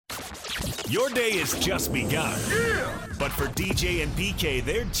Your day has just begun. Yeah! But for DJ and PK,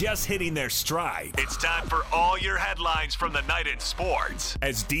 they're just hitting their stride. It's time for all your headlines from the night in sports.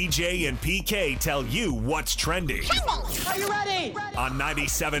 As DJ and PK tell you what's trending. Are you ready? On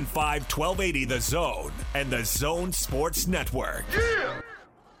 97.5 1280 The Zone and The Zone Sports Network. Yeah!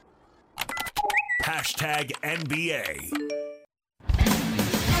 Hashtag NBA.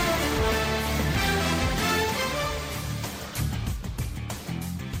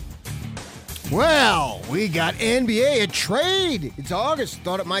 Well, we got NBA, a trade. It's August.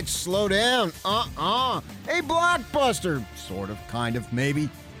 Thought it might slow down. A blockbuster. Sort of, kind of, maybe.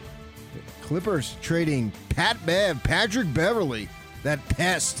 Clippers trading Patrick Beverly, that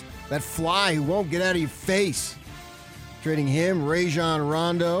pest, that fly who won't get out of your face. Trading him, Rajon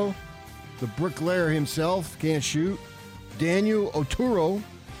Rondo, the bricklayer himself, can't shoot. Daniel Oturu,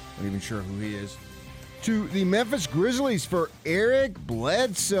 not even sure who he is, to the Memphis Grizzlies for Eric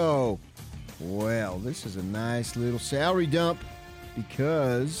Bledsoe. Well, this is a nice little salary dump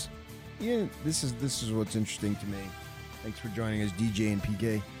because this is what's interesting to me. Thanks for joining us, DJ and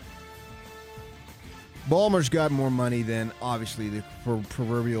PK. Ballmer's got more money than, obviously, the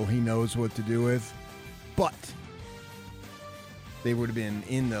proverbial he knows what to do with. But they would have been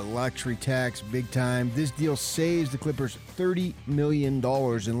in the luxury tax big time. This deal saves the Clippers $30 million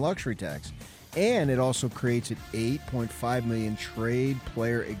in luxury tax. And it also creates an $8.5 million trade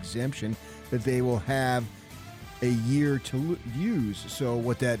player exemption that they will have a year to use. So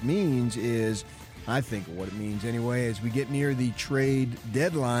what that means is, I think what it means anyway, as we get near the trade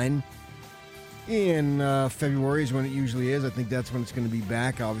deadline in February is when it usually is. I think that's when it's going to be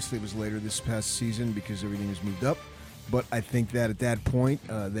back. Obviously, it was later this past season because everything has moved up. But I think that at that point,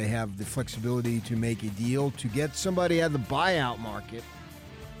 they have the flexibility to make a deal to get somebody out of the buyout market.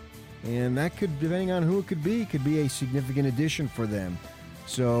 And that could, depending on who it could be a significant addition for them.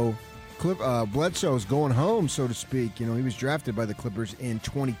 So Bledsoe's going home, so to speak. You know, he was drafted by the Clippers in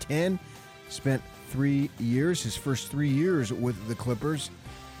 2010, spent 3 years, his first 3 years with the Clippers.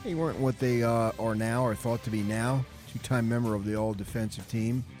 They weren't what they are now or thought to be now. Two-time member of the all-defensive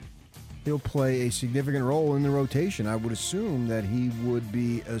team. He'll play a significant role in the rotation. I would assume that he would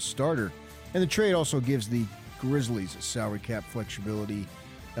be a starter. And the trade also gives the Grizzlies salary cap flexibility.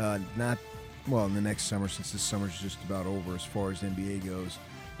 In the next summer, since this summer's just about over as far as NBA goes.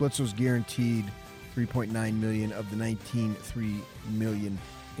 Bledsoe's guaranteed $3.9 million of the $19.3 million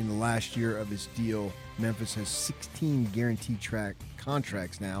in the last year of his deal. Memphis has 16 guaranteed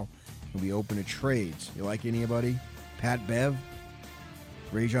contracts now. He'll be open to trades. You like anybody? Pat Bev?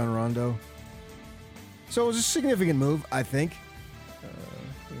 Rajon Rondo? So it was a significant move, I think.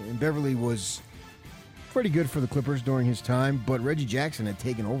 And Beverly was pretty good for the Clippers during his time, but Reggie Jackson had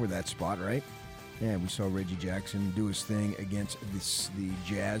taken over that spot, right? Yeah, we saw Reggie Jackson do his thing against the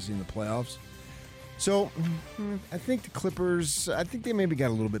Jazz in the playoffs. So I think the Clippers, they maybe got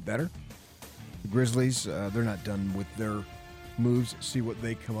a little bit better. The Grizzlies, they're not done with their moves. See what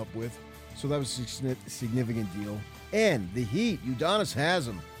they come up with. So that was a significant deal. And the Heat, Udonis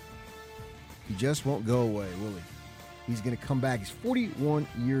Haslem. He just won't go away, will he? He's going to come back. He's 41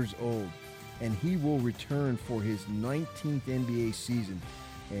 years old. And he will return for his 19th NBA season.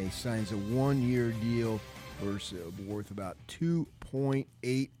 And he signs a one-year deal worth about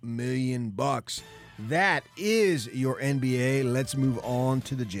 $2.8 million. That is your NBA. Let's move on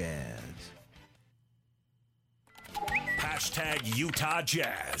to the Jazz. Hashtag Utah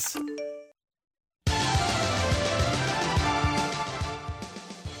Jazz.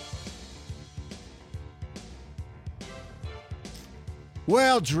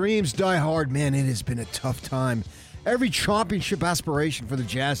 Well, dreams die hard. Man, it has been a tough time. Every championship aspiration for the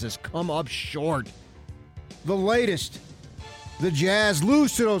Jazz has come up short. The latest, the Jazz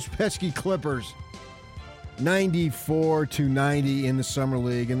lose to those pesky Clippers. 94-90 in the Summer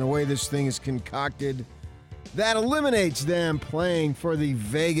League. And the way this thing is concocted, that eliminates them playing for the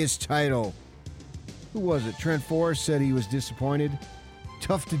Vegas title. Who was it? Trent Forrest said he was disappointed.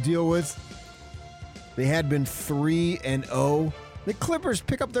 Tough to deal with. They had been 3-0. The Clippers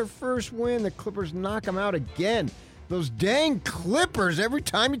pick up their first win. The Clippers knock them out again. Those dang Clippers, every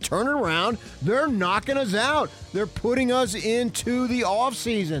time you turn it around, they're knocking us out. They're putting us into the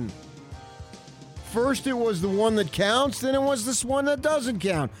offseason. First it was the one that counts, then it was this one that doesn't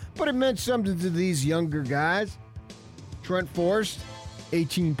count. But it meant something to these younger guys. Trent Forrest,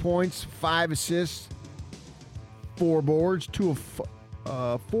 18 points, 5 assists, 4 boards, 2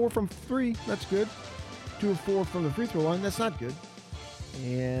 of 4 from 3. That's good. 2 of 4 from the free throw line. That's not good.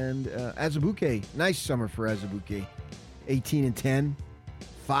 And Azubuike, nice summer for Azubuike. 18 and 10,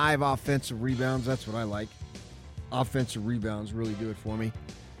 5 offensive rebounds. That's what I like. Offensive rebounds really do it for me.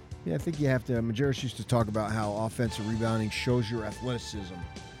 Yeah, I think you have to. Majerus used to talk about how offensive rebounding shows your athleticism.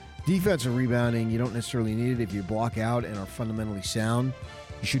 Defensive rebounding, you don't necessarily need it if you block out and are fundamentally sound.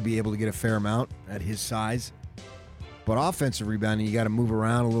 You should be able to get a fair amount at his size. But offensive rebounding, you got to move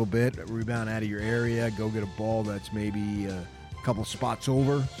around a little bit, rebound out of your area, go get a ball that's maybe a couple spots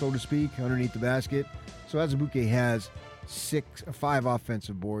over, so to speak, underneath the basket. So Azubuike has 5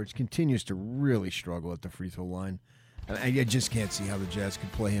 offensive boards, continues to really struggle at the free throw line. And I just can't see how the Jazz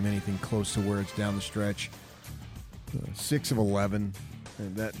could play him anything close to where it's down the stretch. 6 of 11,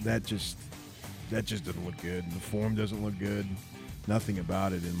 and that just doesn't look good. The form doesn't look good. Nothing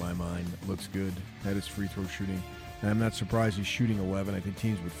about it in my mind looks good. That is free throw shooting. And I'm not surprised he's shooting 11. I think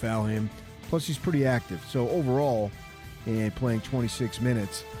teams would foul him. Plus, he's pretty active. So overall, and playing 26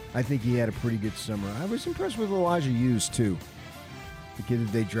 minutes, I think he had a pretty good summer. I was impressed with Elijah Hughes, too. The kid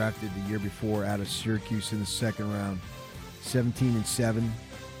that they drafted the year before out of Syracuse in the second round. 17-7.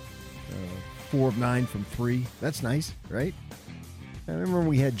 4 of 9 from 3. That's nice, right? I remember when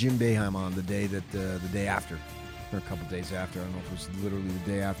we had Jim Boeheim on the day after, or a couple days after. I don't know if it was literally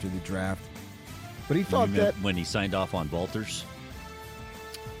the day after the draft. But he thought that when he signed off on Valters,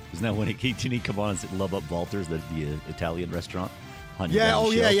 isn't that when didn't he come on and said, "Love up Valters," the Italian restaurant? Yeah.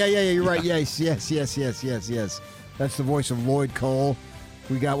 Oh, yeah. You're right. Yes. That's the voice of Lloyd Cole.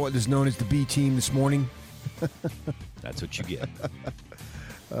 We got what is known as the B team this morning. That's what you get.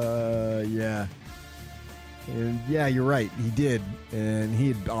 Yeah. And yeah, you're right. He did, and he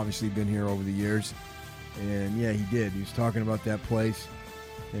had obviously been here over the years. And yeah, he did. He was talking about that place.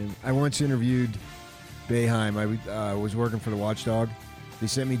 And I once interviewed Boeheim. I was working for the Watchdog. They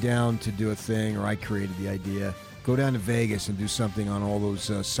sent me down to do a thing, or I created the idea. Go down to Vegas and do something on all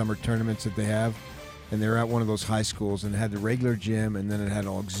those summer tournaments that they have. And they're at one of those high schools, and it had the regular gym, and then it had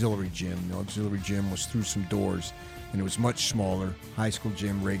an auxiliary gym. The auxiliary gym was through some doors, and it was much smaller. High school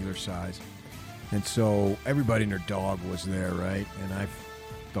gym, regular size. And so everybody and their dog was there, right? And I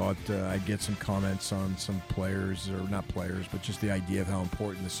thought I'd get some comments on some players, or not players, but just the idea of how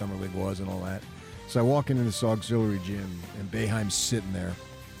important the Summer League was and all that. So I walk into this auxiliary gym, and Boeheim's sitting there.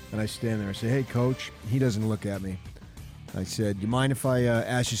 And I stand there and say, "Hey, Coach." He doesn't look at me. I said, "You mind if I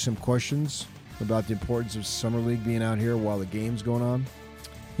ask you some questions about the importance of Summer League being out here while the game's going on?"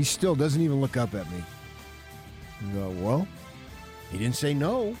 He still doesn't even look up at me. I go, "Well," he didn't say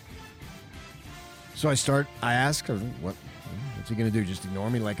no. So I ask, what's he going to do? Just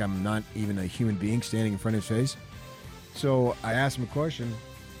ignore me like I'm not even a human being standing in front of his face? So I asked him a question.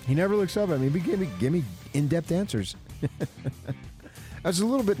 He never looks up at me. He gave me in-depth answers. I was a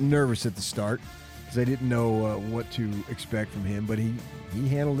little bit nervous at the start because I didn't know what to expect from him, but he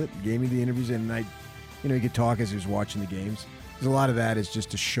handled it, gave me the interviews, and he could talk as he was watching the games. Because a lot of that is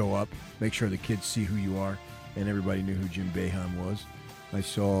just to show up, make sure the kids see who you are, and everybody knew who Jim Boeheim was. I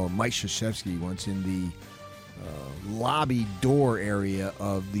saw Mike Krzyzewski once in the lobby door area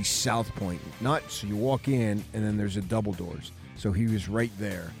of the South Point. So you walk in, and then there's a double doors. So he was right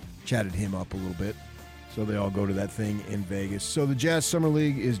there. Chatted him up a little bit. So they all go to that thing in Vegas. So the Jazz Summer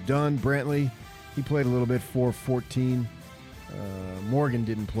League is done. Brantley, he played a little bit, 4-14. Morgan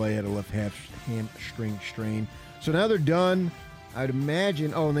didn't play, had a left hamstring strain. So now they're done. I'd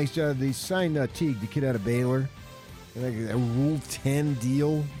imagine. Oh, and they signed Teague, the kid out of Baylor. A Rule 10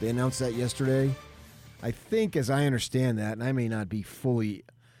 deal. They announced that yesterday. I think, as I understand that, and I may not be fully,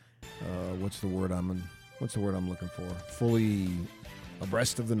 what's the word I'm looking for? Fully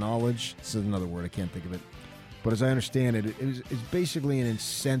abreast of the knowledge. This is another word, I can't think of it. But as I understand it, it's basically an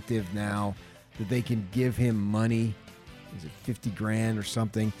incentive now that they can give him money. Is it $50,000 or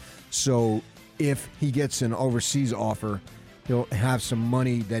something? So if he gets an overseas offer, he'll have some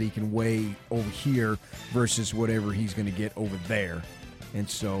money that he can weigh over here versus whatever he's going to get over there. And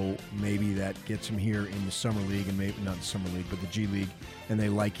so maybe that gets him here in the Summer League, and maybe not the Summer League, but the G League, and they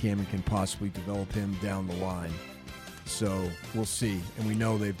like him and can possibly develop him down the line. So we'll see. And we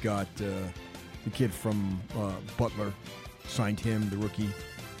know they've got the kid from Butler, signed him, the rookie,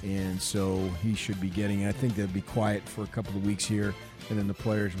 and so he should be getting, I think they'll be quiet for a couple of weeks here, and then the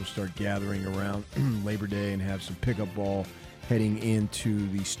players will start gathering around Labor Day and have some pickup ball heading into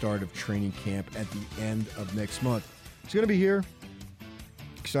the start of training camp at the end of next month. It's going to be here.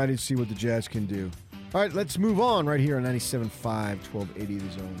 Excited to see what the Jazz can do. All right, let's move on right here on 97.5, 1280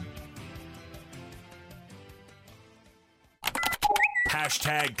 The Zone.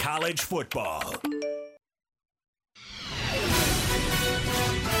 Hashtag college football.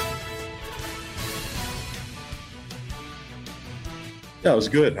 Yeah, it was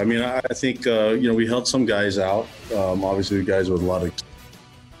good. I mean, I think, we held some guys out. Obviously, the guys with a lot of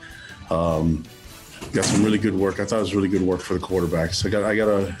got some really good work. I thought it was really good work for the quarterbacks. I got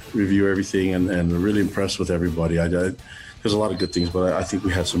to review everything and really impressed with everybody. There's a lot of good things, but I think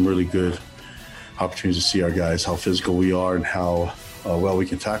we had some really good opportunities to see our guys, how physical we are and how well we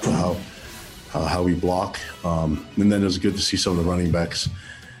can tackle, how we block. And then it was good to see some of the running backs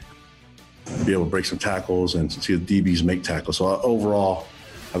be able to break some tackles and see the DBs make tackles. So overall,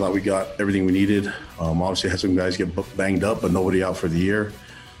 I thought we got everything we needed. Obviously, had some guys get banged up, but nobody out for the year.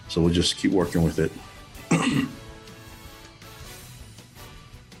 So we'll just keep working with it.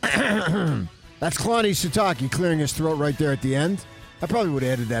 That's Kalani Sitake clearing his throat right there at the end. I probably would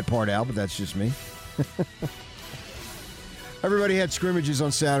have edited that part out, but that's just me. Everybody had scrimmages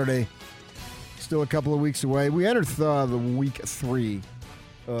on Saturday. Still a couple of weeks away. We entered the week 3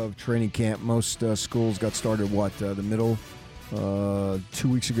 of training camp. Most schools got started, the middle, 2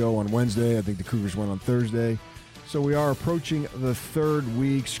 weeks ago on Wednesday. I think the Cougars went on Thursday. So we are approaching the 3rd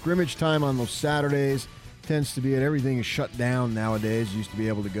week. Scrimmage time on those Saturdays tends to be everything is shut down nowadays. Used to be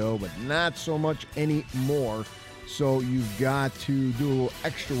able to go, but not so much anymore. So you've got to do a little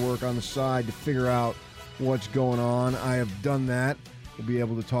extra work on the side to figure out what's going on. I have done that. We'll be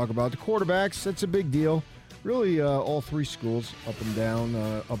able to talk about the quarterbacks. That's a big deal. Really, all 3 schools up and down,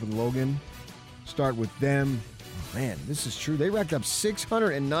 up in Logan. Start with them. Oh, man, this is true. They racked up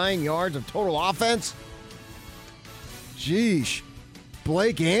 609 yards of total offense. Jeez.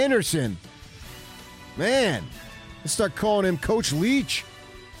 Blake Anderson. Man, let's start calling him Coach Leach.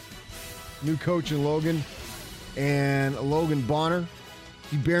 New coach in Logan. And Logan Bonner.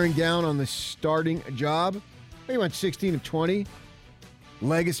 He bearing down on the starting job. He went 16 of 20.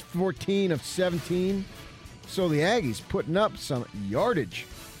 Legas 14 of 17. So the Aggies putting up some yardage.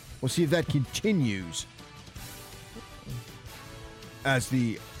 We'll see if that continues as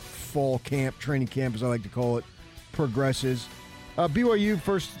the fall camp, training camp as I like to call it, progresses.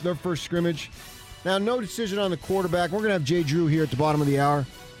 BYU, their first scrimmage. Now, no decision on the quarterback. We're going to have Jay Drew here at the bottom of the hour,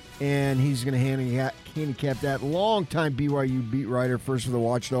 and he's going to handicap that. Longtime BYU beat writer, first for the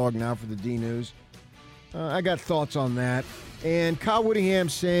Watchdog, now for the D News. I got thoughts on that. And Kyle Whittingham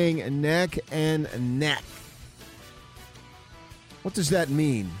saying neck and neck. What does that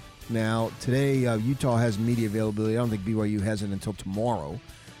mean? Now, today, Utah has media availability. I don't think BYU has it until tomorrow.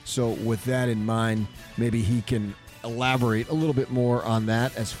 So with that in mind, maybe he can elaborate a little bit more on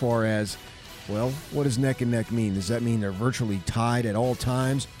that as far as, well, what does neck and neck mean? Does that mean they're virtually tied at all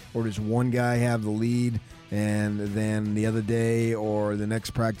times? Or does one guy have the lead and then the other day or the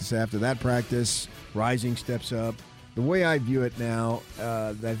next practice after that practice, Rising steps up? The way I view it now,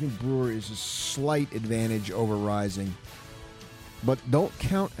 I think Brewer is a slight advantage over Rising. But don't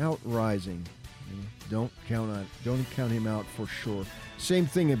count out Rising. Don't count him out for sure. Same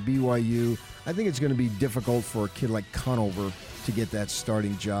thing at BYU. I think it's going to be difficult for a kid like Conover to get that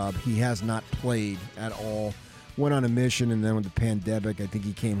starting job. He has not played at all. Went on a mission, and then with the pandemic, I think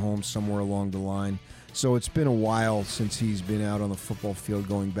he came home somewhere along the line. So it's been a while since he's been out on the football field,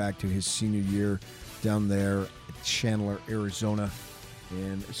 going back to his senior year down there at Chandler, Arizona.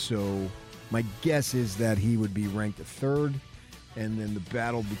 And so my guess is that he would be ranked 3rd, and then the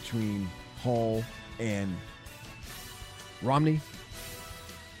battle between Hall and Romney.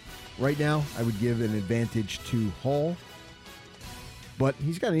 Right now, I would give an advantage to Hall, but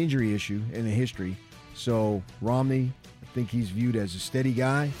he's got an injury issue and a history. So Romney, I think he's viewed as a steady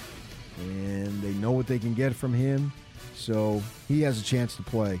guy, and they know what they can get from him. So he has a chance to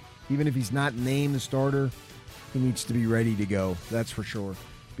play. Even if he's not named the starter, he needs to be ready to go. That's for sure,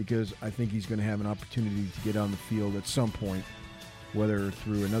 because I think he's going to have an opportunity to get on the field at some point, whether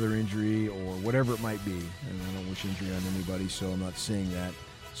through another injury or whatever it might be. And I don't wish injury on anybody, so I'm not saying that.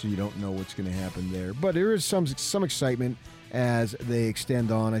 So you don't know what's going to happen there. But there is some excitement as they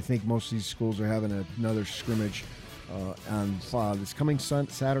extend on. I think most of these schools are having another scrimmage on this coming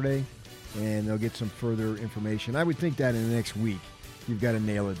Saturday, and they'll get some further information. I would think that in the next week, you've got to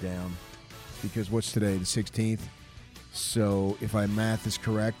nail it down. Because what's today, the 16th? So if my math is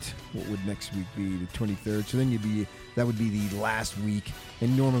correct, what would next week be? The 23rd. So then that would be the last week.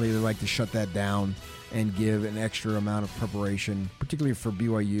 And normally they like to shut that down and give an extra amount of preparation, particularly for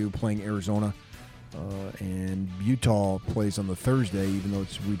BYU playing Arizona. And Utah plays on the Thursday, even though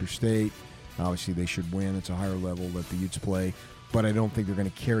it's Weber State. Obviously, they should win. It's a higher level that the Utes play. But I don't think they're going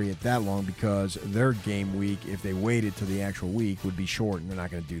to carry it that long because their game week, if they waited to the actual week, would be short, and they're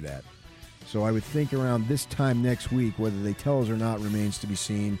not going to do that. So I would think around this time next week, whether they tell us or not remains to be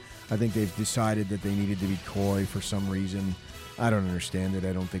seen. I think they've decided that they needed to be coy for some reason. I don't understand it.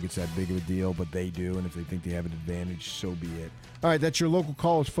 I don't think it's that big of a deal, but they do. And if they think they have an advantage, so be it. All right, that's your local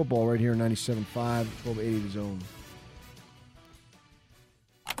college football right here, 97.5, 1280 The Zone.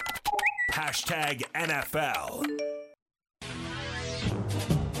 #NFL.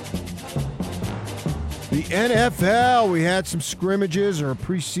 The NFL, we had some scrimmages or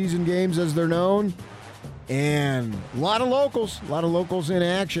preseason games as they're known, and a lot of locals in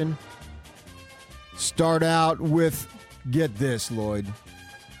action. Start out with, get this, Lloyd.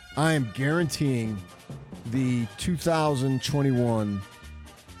 I am guaranteeing the 2021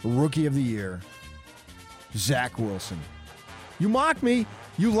 Rookie of the Year, Zach Wilson. You mock me,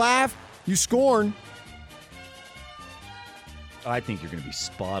 you laugh, you scorn. I think you're going to be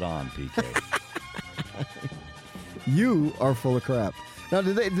spot on, PK. You are full of crap. Now,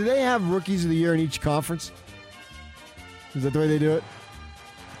 do they have Rookies of the Year in each conference? Is that the way they do it?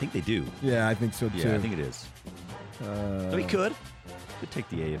 I think they do. Yeah, I think so, too. Yeah, I think it is. So he could take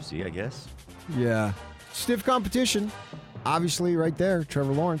the AFC, I guess. Yeah. Stiff competition. Obviously, right there,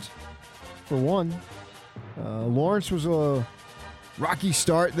 Trevor Lawrence, for one. Lawrence was a rocky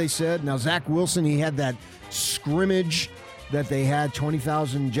start, they said. Now, Zach Wilson, he had that scrimmage that they had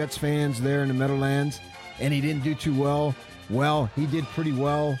 20,000 Jets fans there in the Meadowlands, and he didn't do too well. Well, he did pretty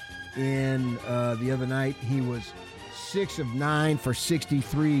well in the other night. He was 6 of 9 for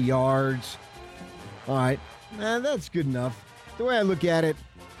 63 yards. All right, that's good enough. The way I look at it,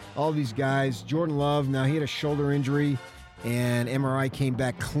 all these guys, Jordan Love, now he had a shoulder injury, and MRI came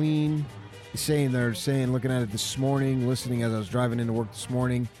back clean. They're saying, looking at it this morning, listening as I was driving into work this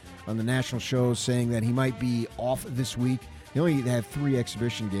morning on the national shows, saying that he might be off this week. They only had 3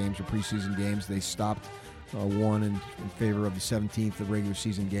 exhibition games or preseason games. They stopped one in favor of the 17th, the regular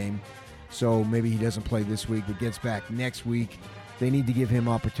season game. So maybe he doesn't play this week, but gets back next week. They need to give him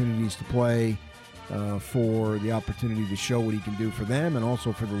opportunities to play for the opportunity to show what he can do for them and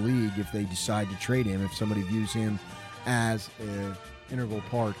also for the league if they decide to trade him, if somebody views him as an integral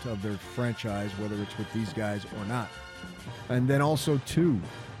part of their franchise, whether it's with these guys or not. And then also, too,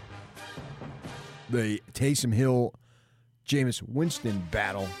 the Taysom Hill Jameis Winston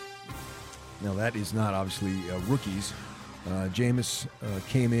battle. Now, that is not obviously rookies. Jameis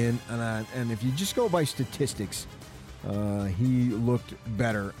came in, and if you just go by statistics, he looked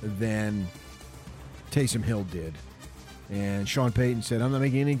better than Taysom Hill did. And Sean Payton said, I'm not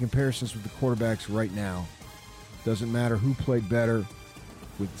making any comparisons with the quarterbacks right now. Doesn't matter who played better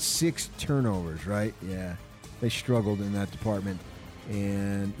with 6 turnovers, right? Yeah, they struggled in that department.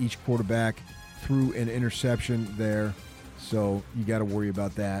 And each quarterback threw an interception there. So you got to worry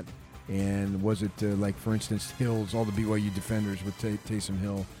about that. And was it like, for instance, Hills, all the BYU defenders with Taysom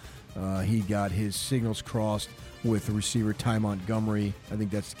Hill, he got his signals crossed with the receiver Ty Montgomery. I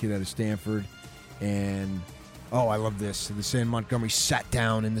think that's the kid out of Stanford. And, oh, I love this. The Sam Montgomery sat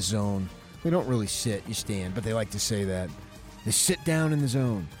down in the zone. They don't really sit, you stand, but they like to say that. They sit down in the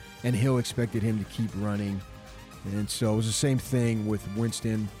zone. And Hill expected him to keep running. And so it was the same thing with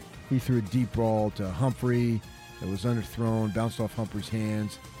Winston. He threw a deep ball to Humphrey. It was underthrown, bounced off Humphrey's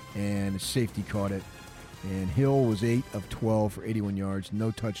hands, and a safety caught it. And Hill was 8 of 12 for 81 yards, no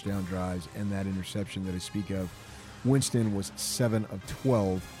touchdown drives, and that interception that I speak of. Winston was 7 of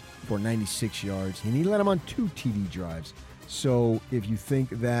 12 for 96 yards, and he led him on 2 TD drives. So if you think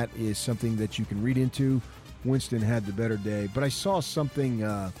that is something that you can read into, Winston had the better day. But I saw something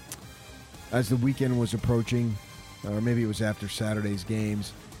as the weekend was approaching, or maybe it was after Saturday's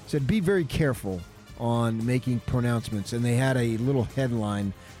games, said be very careful on making pronouncements. And they had a little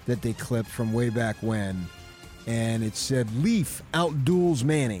headline that they clipped from way back when, and it said, Leaf outduels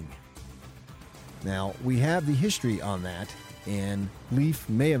Manning. Now, we have the history on that, and Leaf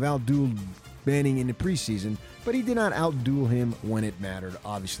may have outdueled Manning in the preseason, but he did not outduel him when it mattered,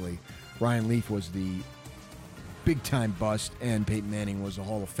 obviously. Ryan Leaf was the big-time bust, and Peyton Manning was a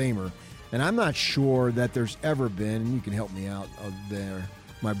Hall of Famer. And I'm not sure that there's ever been, and you can help me out there,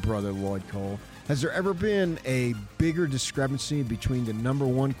 my brother Lloyd Cole, has there ever been a bigger discrepancy between the number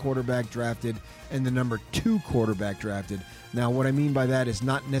 1 quarterback drafted and the number 2 quarterback drafted? Now, what I mean by that is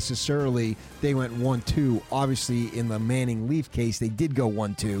not necessarily they went 1-2. Obviously, in the Manning-Leaf case, they did go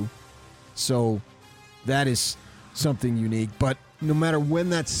 1-2. So that is something unique. But no matter when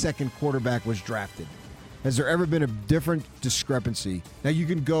that second quarterback was drafted, has there ever been a different discrepancy? Now, you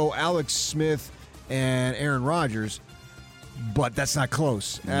can go Alex Smith and Aaron Rodgers, but that's not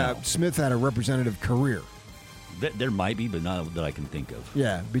close. No. Smith had a representative career. There might be, but not that I can think of.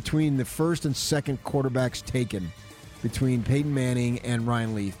 Yeah, between the first and second quarterbacks taken, between Peyton Manning and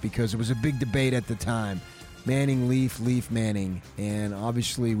Ryan Leaf, because it was a big debate at the time. Manning, Leaf, Leaf, Manning. And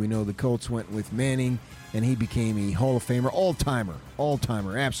obviously we know the Colts went with Manning, and he became a Hall of Famer,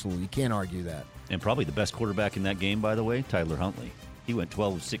 all-timer, absolutely. You can't argue that. And probably the best quarterback in that game, by the way, Tyler Huntley. He went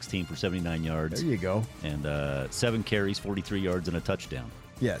 12 of 16 for 79 yards. There you go. And 7 carries, 43 yards, and a touchdown.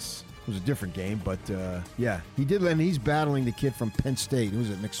 Yes. It was a different game, but yeah, he did. And he's battling the kid from Penn State. Who was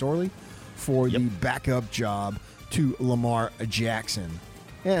it, McSorley, for the backup job to Lamar Jackson.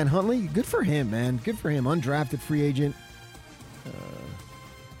 And Huntley, good for him, man. Good for him. Undrafted free agent.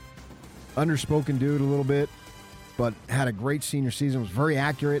 Underspoken dude a little bit, but had a great senior season. Was very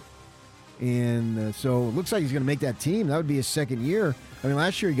accurate. And so it looks like he's going to make that team. That would be his second year. I mean,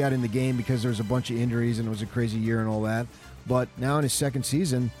 last year he got in the game because there was a bunch of injuries and it was a crazy year and all that. But now in his second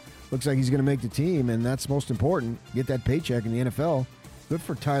season, looks like he's going to make the team, and that's most important. Get that paycheck in the NFL. Good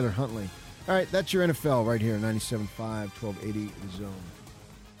for Tyler Huntley. All right, that's your NFL right here, 97.5, 1280 The Zone.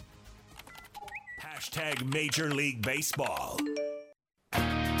 Hashtag Major League Baseball.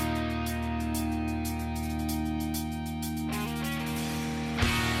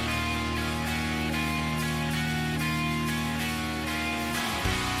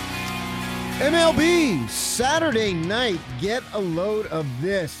 MLB, Saturday night, get a load of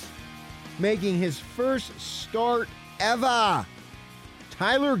this. Making his first start ever.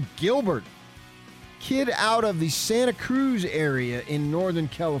 Tyler Gilbert, kid out of the Santa Cruz area in Northern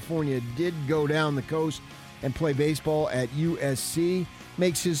California, did go down the coast and play baseball at USC.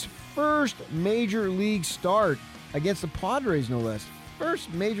 Makes his first major league start against the Padres, no less.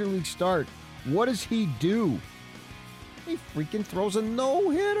 First major league start. What does he do? He freaking throws a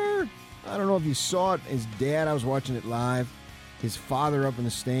no-hitter. I don't know if you saw it. His dad, I was watching it live. His father up in the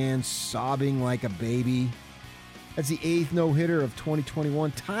stands, sobbing like a baby. That's the 8th no-hitter of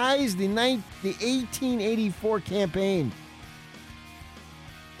 2021. Ties the 1884 campaign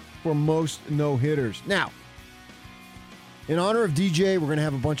for most no-hitters. Now, in honor of DJ, we're going to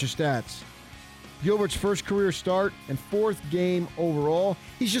have a bunch of stats. Gilbert's first career start and 4th game overall.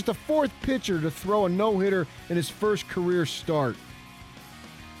 He's just the 4th pitcher to throw a no-hitter in his first career start.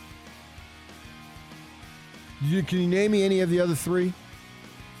 Can you name me any of the other 3?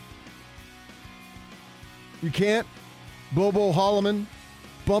 You can't? Bobo Holloman,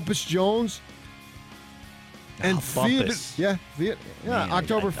 Bumpus Jones, and Bumpus.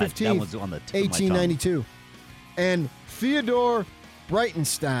 October 15th, that was on the tip 1892. And Theodore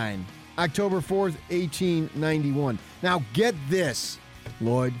Breitenstein, October 4th, 1891. Now get this,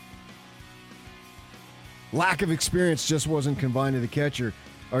 Lloyd. Lack of experience just wasn't confined to the catcher.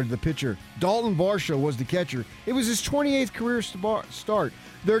 Or the pitcher. Dalton Varsho was the catcher. It was his 28th career start.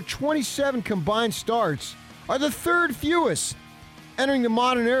 Their 27 combined starts are the 3rd fewest entering the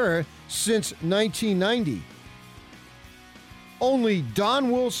modern era since 1990. Only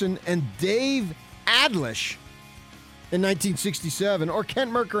Don Wilson and Dave Adlish in 1967, or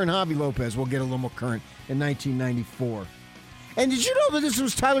Kent Mercker and Javi Lopez, will get a little more current, in 1994. And did you know that this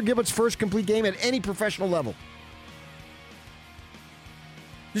was Tyler Gilbert's first complete game at any professional level?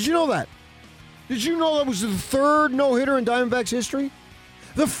 Did you know that? Did you know that was the 3rd no-hitter in Diamondbacks history?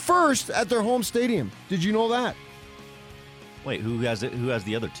 The first at their home stadium. Did you know that? Wait, who has it? Who has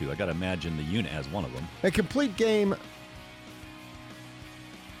the other 2? I got to imagine the unit has one of them. A complete game,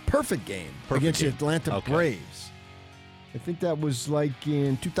 perfect game against the Atlanta Braves. I think that was like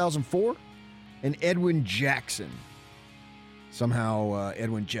in 2004. And Edwin Jackson. Somehow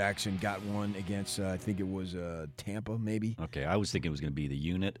Edwin Jackson got one against, I think it was Tampa, maybe. Okay, I was thinking it was going to be the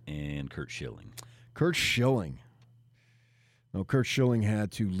unit and Curt Schilling. Curt Schilling. No, Curt Schilling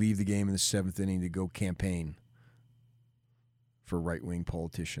had to leave the game in the 7th inning to go campaign for right-wing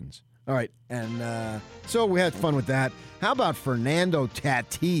politicians. All right, and so we had fun with that. How about Fernando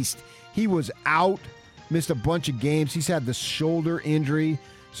Tatis? He was out, missed a bunch of games. He's had the shoulder injury,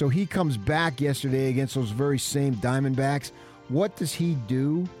 so he comes back yesterday against those very same Diamondbacks. What does he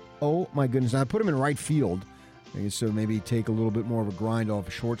do? Oh, my goodness. I put him in right field, so maybe take a little bit more of a grind off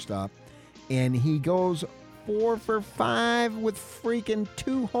a shortstop. And he goes 4 for 5 with freaking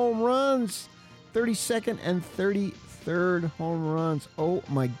 2 home runs. 32nd and 33rd home runs. Oh,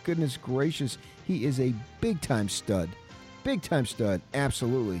 my goodness gracious. He is a big-time stud. Big-time stud,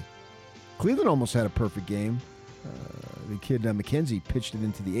 absolutely. Cleveland almost had a perfect game. The kid McKenzie pitched it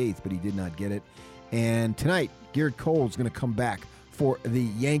into the 8th, but he did not get it. And tonight, Garrett Cole is going to come back for the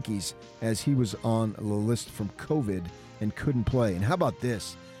Yankees as he was on the list from COVID and couldn't play. And how about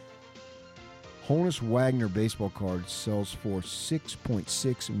this? Honus Wagner baseball card sells for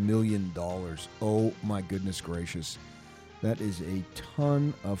 $6.6 million. Oh, my goodness gracious. That is a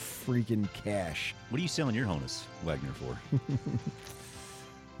ton of freaking cash. What are you selling your Honus Wagner for?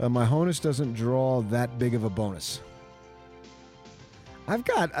 My Honus doesn't draw that big of a bonus. I've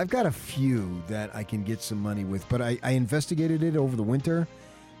got a few that I can get some money with, but I investigated it over the winter,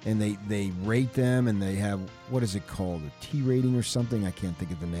 and they rate them, and they have, what is it called, a T rating or something? I can't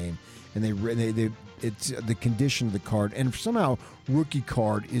think of the name. And they it's the condition of the card, and somehow rookie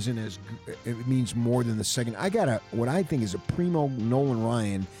card isn't as, it means more than the second. I got what I think is a primo Nolan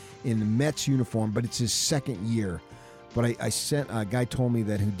Ryan in the Mets uniform, but it's his second year. But I sent, a guy told me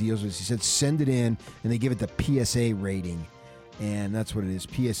that who deals with this, he said send it in, and they give it the PSA rating, and that's what it is,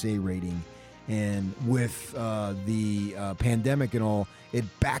 PSA rating. And with the pandemic and all, it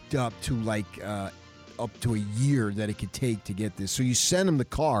backed up to up to a year that it could take to get this. So you send them the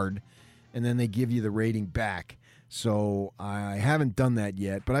card, and then they give you the rating back. So I haven't done that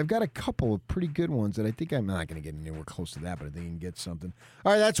yet, but I've got a couple of pretty good ones that I think I'm not going to get anywhere close to that, but I think you can get something.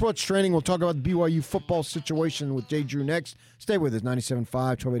 All right, that's what's trending. We'll talk about the BYU football situation with Jay Drew next. Stay with us, 97.5,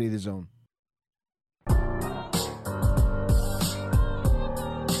 1280 The Zone.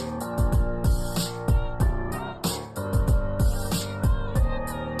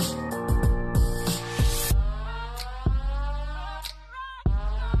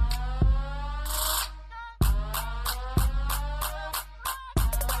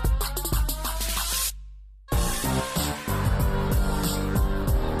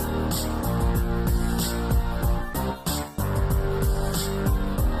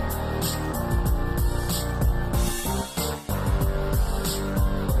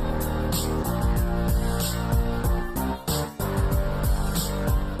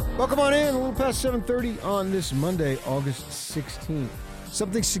 Welcome on in, a little past 7:30 on this Monday, August 16th.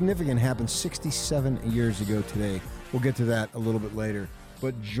 Something significant happened 67 years ago today. We'll get to that a little bit later.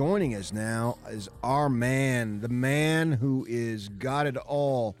 But joining us now is our man, the man who is got it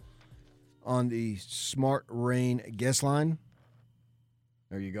all on the Smart Rain guest line.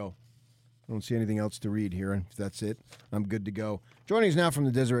 There you go. I don't see anything else to read here, and if that's it, I'm good to go. Joining us now from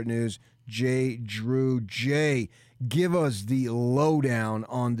the Deseret News, Jay Drew. Jay, give us the lowdown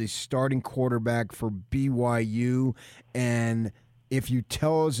on the starting quarterback for BYU, and if you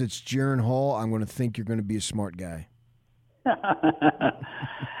tell us it's Jaren Hall, I'm going to think you're going to be a smart guy.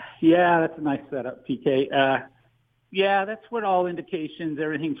 Yeah, that's a nice setup, PK. Yeah, that's what all indications,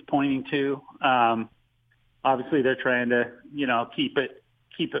 everything's pointing to. Obviously, they're trying to,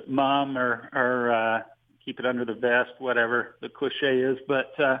 keep it mum or keep it under the vest, whatever the cliche is.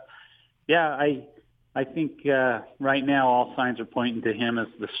 But yeah, I think right now all signs are pointing to him as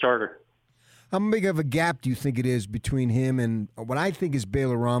the starter. How big of a gap do you think it is between him and what I think is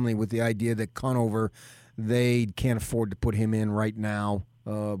Baylor Romney, with the idea that Conover, they can't afford to put him in right now,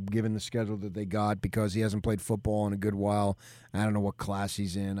 given the schedule that they got, because he hasn't played football in a good while. I don't know what class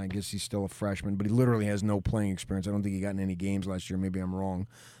he's in. I guess he's still a freshman, but he literally has no playing experience. I don't think he got in any games last year. Maybe I'm wrong.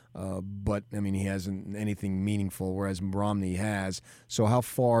 But, I mean, he hasn't anything meaningful, whereas Romney has. So how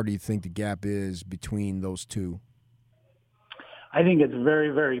far do you think the gap is between those two? I think it's very,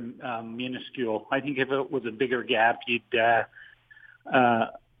 very minuscule. I think if it was a bigger gap,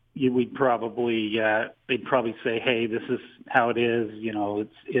 we'd probably they'd probably say, "Hey, this is how it is.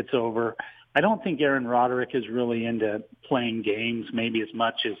 It's over." I don't think Aaron Roderick is really into playing games, maybe as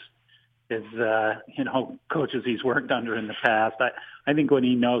much as coaches he's worked under in the past. I think when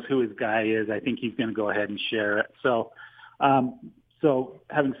he knows who his guy is, I think he's going to go ahead and share it. So,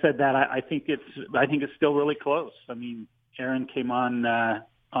 having said that, I think it's still really close. I mean, Aaron came on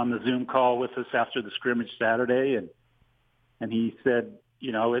the Zoom call with us after the scrimmage Saturday, and he said,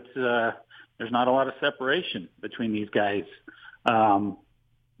 it's there's not a lot of separation between these guys.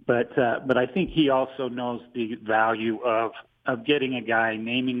 But I think he also knows the value of getting a guy,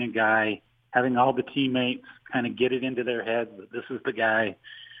 naming a guy, having all the teammates kind of get it into their heads that this is the guy,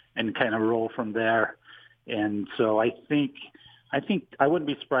 and kind of roll from there. And so I think I wouldn't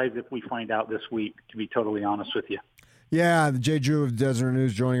be surprised if we find out this week, to be totally honest with you. Yeah, the Jay Drew of Deseret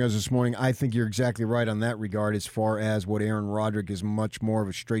News joining us this morning. I think you're exactly right on that regard, as far as what Aaron Roderick is much more of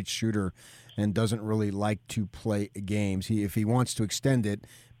a straight shooter and doesn't really like to play games. If he wants to extend it,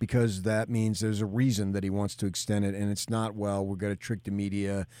 because that means there's a reason that he wants to extend it, and it's not, well, we're going to trick the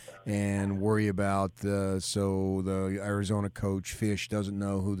media and worry about so the Arizona coach, Fish, doesn't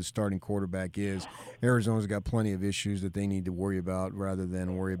know who the starting quarterback is. Arizona's got plenty of issues that they need to worry about rather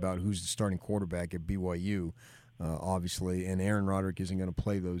than worry about who's the starting quarterback at BYU. Obviously, and Aaron Roderick isn't going to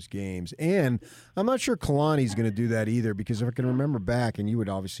play those games. And I'm not sure Kalani's going to do that either, because if I can remember back, and you would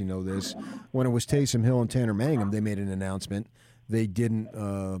obviously know this, when it was Taysom Hill and Tanner Mangum, they made an announcement. They didn't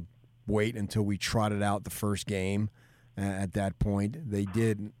wait until we trotted out the first game at that point. They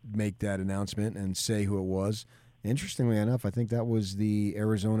did make that announcement and say who it was. Interestingly enough, I think that was the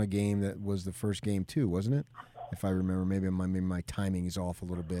Arizona game that was the first game too, wasn't it? If I remember, maybe my timing is off a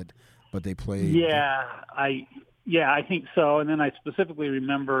little bit. But they played. Yeah, Yeah, I think so. And then I specifically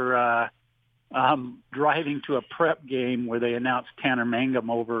remember driving to a prep game where they announced Tanner Mangum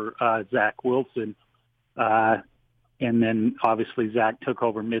over Zach Wilson. And then obviously Zach took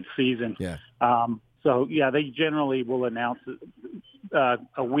over mid-season. Yeah. So, yeah, they generally will announce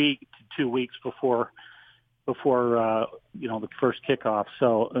a week to 2 weeks before the first kickoff.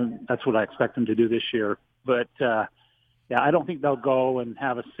 So that's what I expect them to do this year. But, yeah, I don't think they'll go and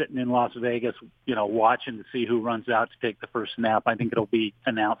have us sitting in Las Vegas, watching to see who runs out to take the first snap. I think it'll be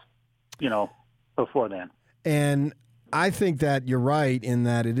announced, before then. And I think that you're right in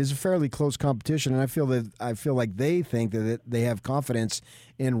that it is a fairly close competition, and I feel like they think that they have confidence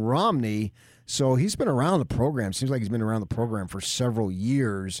in Romney. So he's been around the program. Seems like he's been around the program for several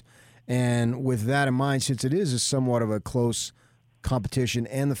years. And with that in mind, since it is somewhat of a close competition,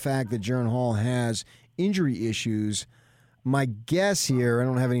 and the fact that Jaren Hall has injury issues, my guess here, I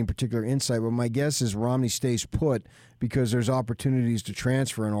don't have any particular insight, but my guess is Romney stays put because there's opportunities to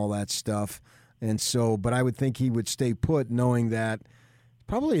transfer and all that stuff. And so, but I would think he would stay put, knowing that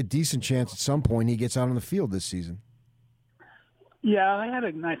probably a decent chance at some point he gets out on the field this season. Yeah, I had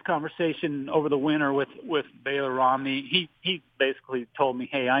a nice conversation over the winter with Baylor Romney. He basically told me,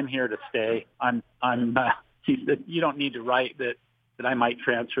 "Hey, I'm here to stay. He said, you don't need to write that I might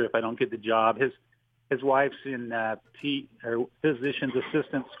transfer if I don't get the job." His wife's in physician's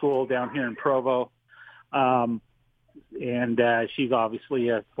assistant school down here in Provo, and she's obviously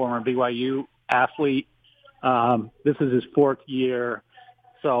a former BYU athlete. This is his fourth year,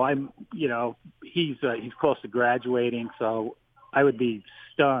 so he's close to graduating. So I would be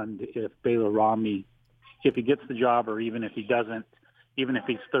stunned if Baylor Romney, if he gets the job, or even if he doesn't, even if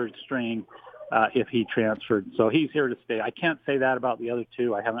he's third string, if he transferred. So he's here to stay. I can't say that about the other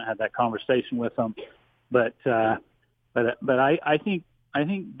two. I haven't had that conversation with them, but I think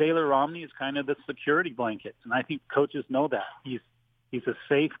Baylor Romney is kind of the security blanket, and I think coaches know that. He's a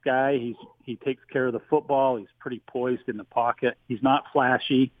safe guy. He takes care of the football. He's pretty poised in the pocket. He's not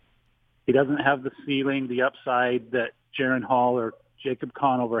flashy. He doesn't have the ceiling, the upside that Jaren Hall or Jacob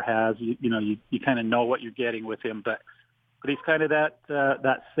Conover has. You kind of know what you're getting with him, but he's kind of that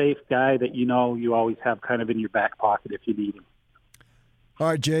safe guy that you always have kind of in your back pocket if you need him. All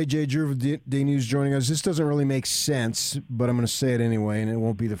right, Jay Drew of D News joining us. This doesn't really make sense, but I'm going to say it anyway, and it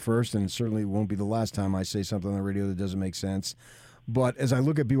won't be the first, and it certainly won't be the last time I say something on the radio that doesn't make sense. But as I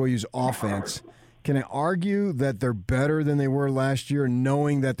look at BYU's offense, can I argue that they're better than they were last year,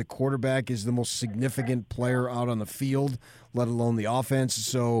 knowing that the quarterback is the most significant player out on the field, let alone the offense?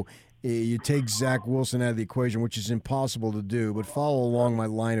 So you take Zach Wilson out of the equation, which is impossible to do, but follow along my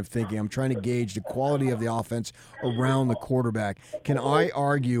line of thinking. I'm trying to gauge the quality of the offense around the quarterback. Can I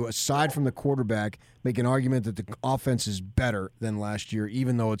argue, aside from the quarterback, make an argument that the offense is better than last year,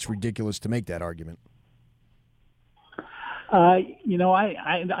 even though it's ridiculous to make that argument? I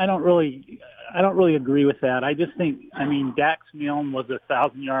don't really agree with that. I just think, Dax Milne was a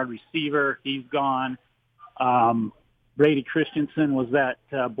 1,000-yard receiver. He's gone. Brady Christensen was that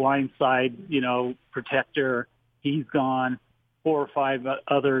blindside, protector. He's gone. 4 or 5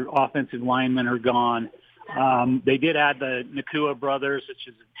 other offensive linemen are gone. They did add the Nakua brothers, which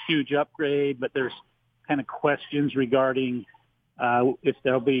is a huge upgrade, but there's kind of questions regarding if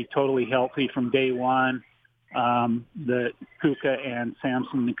they'll be totally healthy from day one. The Puka and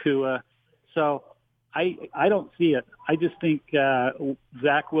Samson Nakua. So I don't see it. I just think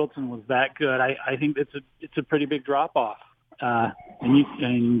Zach Wilson was that good. I think it's a pretty big drop off. And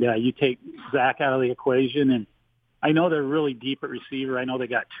you take Zach out of the equation, and I know they're really deep at receiver. I know they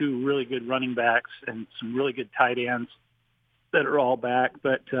got 2 really good running backs and some really good tight ends that are all back.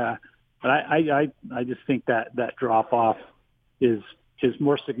 But I just think that drop off is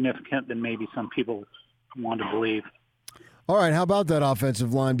more significant than maybe some people want to believe. All right, how about that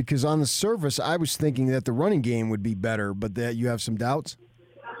offensive line? Because on the surface, I was thinking that the running game would be better, but that you have some doubts?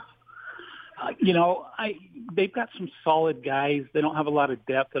 They've got some solid guys. They don't have a lot of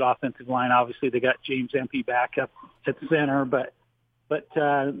depth at offensive line. Obviously, they got James Empey back up at center, but if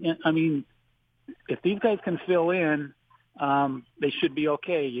these guys can fill in, they should be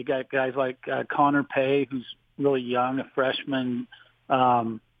okay. You got guys like Connor Pay, who's really young, a freshman.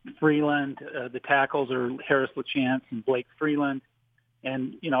 Freeland, the tackles are Harris LaChance and Blake Freeland.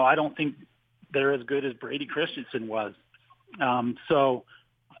 And, I don't think they're as good as Brady Christensen was. So,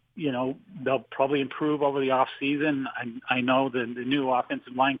 they'll probably improve over the off season. I know the new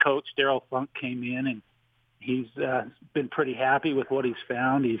offensive line coach, Daryl Funk, came in, and he's been pretty happy with what he's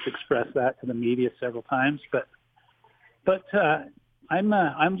found. He's expressed that to the media several times, but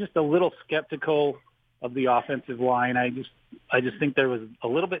I'm just a little skeptical of the offensive line. I just think there was a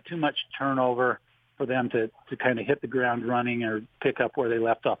little bit too much turnover for them to kind of hit the ground running or pick up where they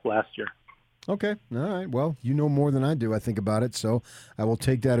left off last year. Okay. All right. Well, you know more than I do, I think, about it, so I will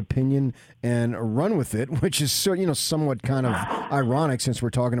take that opinion and run with it, which is somewhat kind of ironic since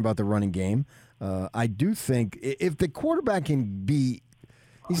we're talking about the running game. I do think if the quarterback can be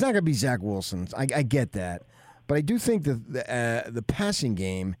 – he's not going to be Zach Wilson. I get that. But I do think that the passing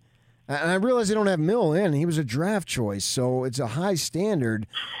game – and I realize they don't have Mill in. He was a draft choice, so it's a high standard.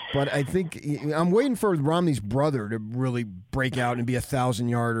 But I think I'm waiting for Romney's brother to really break out and be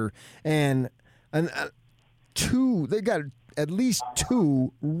 1,000-yarder. And they got at least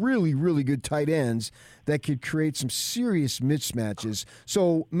 2 really, really good tight ends that could create some serious mismatches.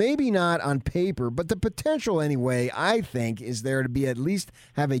 So maybe not on paper, but the potential anyway, I think, is there to be at least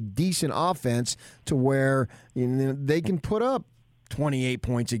have a decent offense to where they can put up 28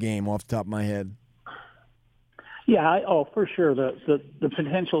 points a game off the top of my head. Yeah, for sure. The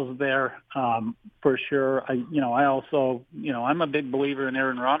potential is there, for sure. I also, I'm a big believer in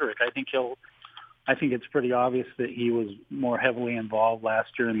Aaron Roderick. I think it's pretty obvious that he was more heavily involved last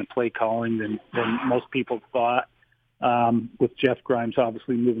year in the play calling than most people thought. With Jeff Grimes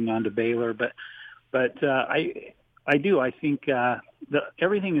obviously moving on to Baylor, but I think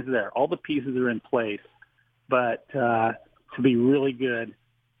everything is there. All the pieces are in place, but to be really good.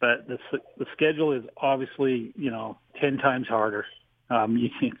 But the schedule is obviously, 10 times harder.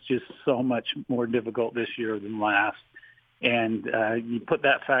 It's just so much more difficult this year than last. And you put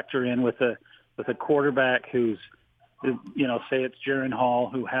that factor in with a quarterback who's, say it's Jaren Hall,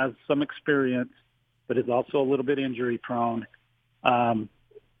 who has some experience, but is also a little bit injury prone.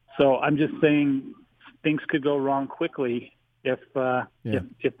 So I'm just saying things could go wrong quickly if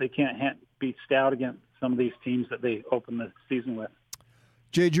they can't be stout against some of these teams that they open the season with.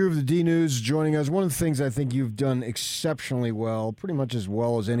 Jay Drew of the D-News joining us. One of the things I think you've done exceptionally well, pretty much as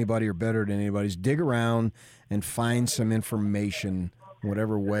well as anybody or better than anybody, is dig around and find some information,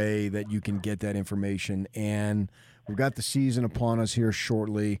 whatever way that you can get that information. And we've got the season upon us here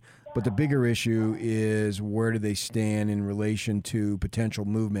shortly, but the bigger issue is where do they stand in relation to potential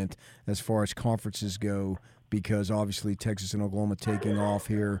movement as far as conferences go, because obviously Texas and Oklahoma taking off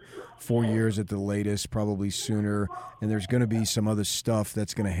here 4 years at the latest, probably sooner, and there's going to be some other stuff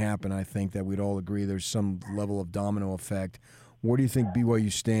that's going to happen. I think that we'd all agree there's some level of domino effect. Where do you think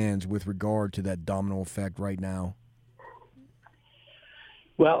BYU stands with regard to that domino effect right now?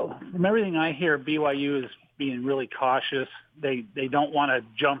 Well, from everything I hear, BYU is being really cautious. They don't want to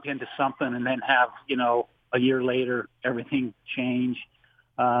jump into something and then have, a year later everything change.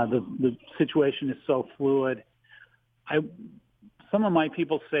 The situation is so fluid. Some of my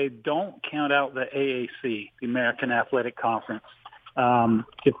people say don't count out the AAC, the American Athletic Conference.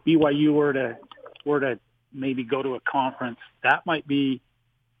 If BYU were to maybe go to a conference, that might be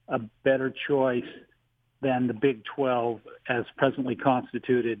a better choice than the Big 12 as presently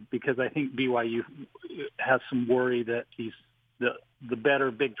constituted, because I think BYU has some worry that the better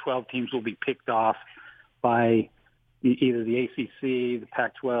Big 12 teams will be picked off by either the ACC, the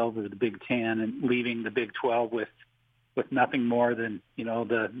Pac-12, or the Big Ten, and leaving the Big 12 with nothing more than,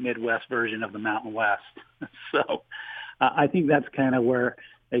 the Midwest version of the Mountain West. So I think that's kind of where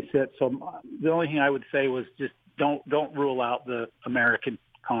they sit. So the only thing I would say was just don't rule out the American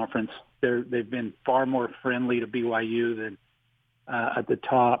Conference. They've been far more friendly to BYU than at the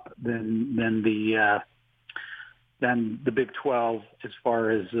top than the Big 12 as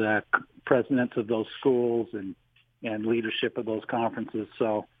far as presidents of those schools and leadership of those conferences.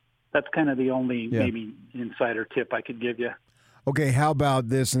 So that's kind of the only maybe insider tip I could give you. Okay, how about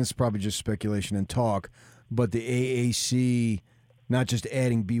this? And this is probably just speculation and talk, but the AAC not just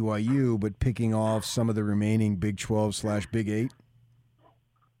adding BYU, but picking off some of the remaining Big 12/Big 8?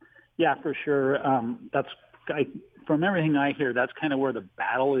 Yeah, for sure. From everything I hear, that's kind of where the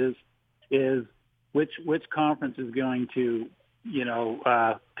battle is which conference is going to,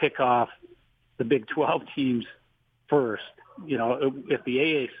 pick off the Big 12 teams first. If the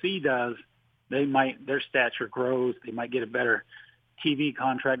AAC does, their stature grows. They might get a better TV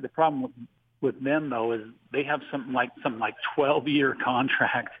contract. The problem with them, though, is they have something like 12-year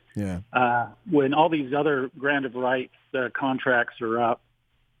contract. Yeah. When all these other grant of rights contracts are up,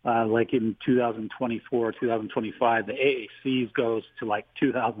 like in 2024, 2025, the AAC's goes to like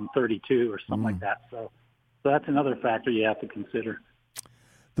 2032 or something like that. So that's another factor you have to consider.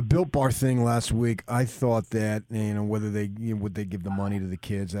 The Built Bar thing last week, I thought that, whether would they give the money to the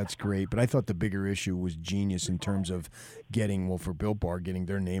kids, that's great. But I thought the bigger issue was genius in terms of for Built Bar, getting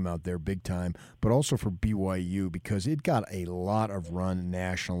their name out there big time, but also for BYU, because it got a lot of run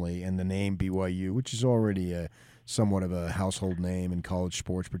nationally, and the name BYU, which is already a somewhat of a household name in college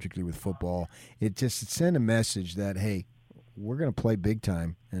sports, particularly with football. It sent a message that, hey, we're going to play big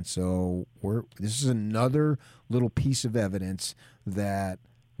time. And so this is another little piece of evidence that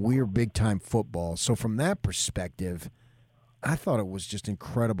we're big time football. So from that perspective, I thought it was just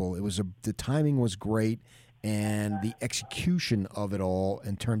incredible. The timing was great, and the execution of it all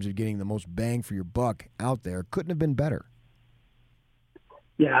in terms of getting the most bang for your buck out there couldn't have been better.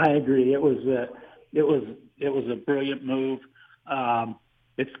 Yeah, I agree. It was a brilliant move.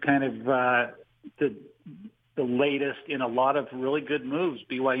 It's kind of the latest in a lot of really good moves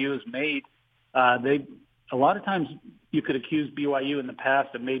BYU has made. A lot of times you could accuse BYU in the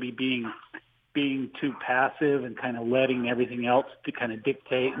past of maybe being too passive and kind of letting everything else to kind of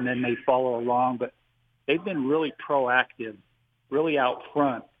dictate, and then they follow along. But they've been really proactive, really out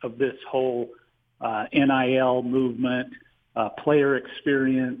front of this whole NIL movement, player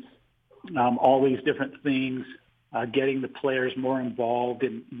experience, all these different things, getting the players more involved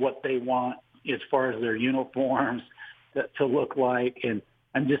in what they want as far as their uniforms to look like, and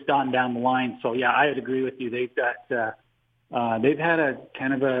just on down the line. So yeah, I would agree with you. They've had a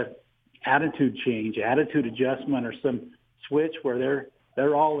kind of a attitude change, attitude adjustment, or some switch where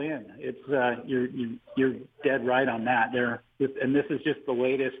they're all in. It's you're dead right on that. And this is just the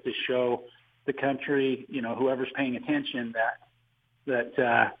latest to show the country, whoever's paying attention, that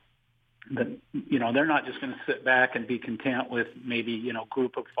they're not just going to sit back and be content with maybe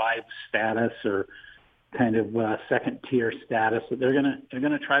group of five status or kind of second tier status. So they're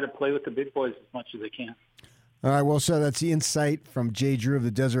gonna try to play with the big boys as much as they can. All right, well, so that's the insight from Jay Drew of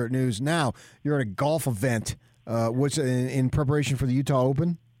the Deseret News. Now you're at a golf event. What's in preparation for the Utah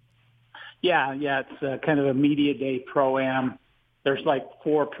Open? Yeah, it's kind of a media day pro-am. There's like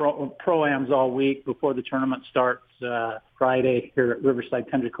 4 pro-ams all week before the tournament starts Friday here at Riverside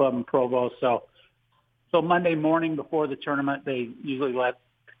Country Club in Provo. So Monday morning before the tournament, they usually let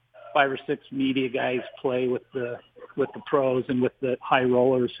 5 or 6 media guys play with the pros and with the high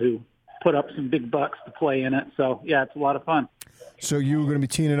rollers who put up some big bucks to play in it. So yeah, it's a lot of fun. So you were going to be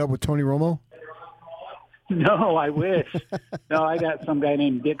teaming it up with Tony Romo? No, I wish. No, I got some guy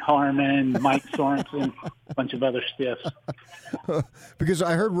named Dick Harmon, Mike Sorensen, a bunch of other stiffs. Because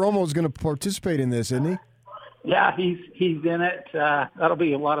I heard Romo's going to participate in this, isn't he? Yeah, he's in it. That'll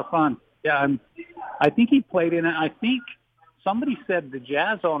be a lot of fun. Yeah, I think he played in it. I think somebody said the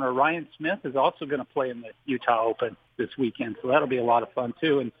Jazz owner, Ryan Smith, is also going to play in the Utah Open this weekend. So that'll be a lot of fun,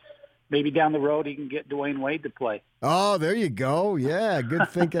 too. And maybe down the road he can get Dwayne Wade to play. Oh, there you go. Yeah, good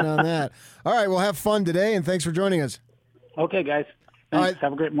thinking on that. All right, well, have fun today, and thanks for joining us. Okay, guys. Thanks. All right.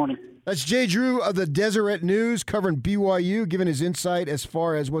 Have a great morning. That's Jay Drew of the Deseret News covering BYU, giving his insight as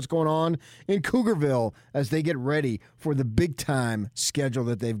far as what's going on in Cougarville as they get ready for the big-time schedule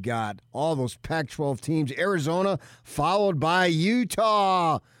that they've got. All those Pac-12 teams. Arizona followed by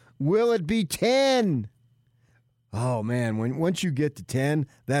Utah. Will it be 10? Oh, man, once you get to 10,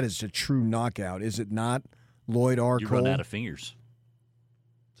 that is a true knockout, is it not, Lloyd R. You Cole? run out of fingers.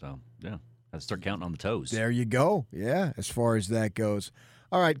 So, yeah, have to start counting on the toes. There you go. Yeah, as far as that goes.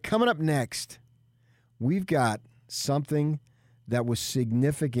 All right, coming up next, we've got something that was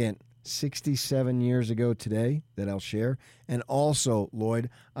significant 67 years ago today that I'll share. And also, Lloyd,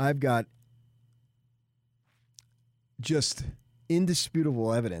 I've got just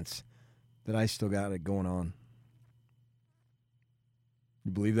indisputable evidence that I still got it going on.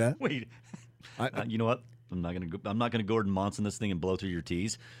 You believe that? Wait, you know what? I'm not gonna Gordon Monson this thing and blow through your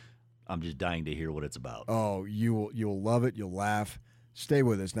tees. I'm just dying to hear what it's about. Oh, you'll love it. You'll laugh. Stay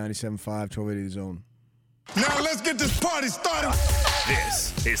with us. 97.5, 1280 The Zone. Now let's get this party started.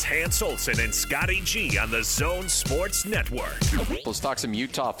 This is Hans Olsen and Scotty G on the Zone Sports Network. Let's talk some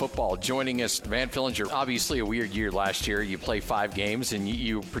Utah football. Joining us, Van Fillinger. Obviously a weird year last year. You played 5 games, and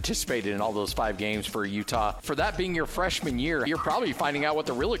you participated in all those 5 games for Utah. For that being your freshman year, you're probably finding out what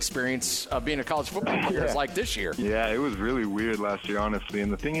the real experience of being a college football player is like this year. Yeah, it was really weird last year, honestly.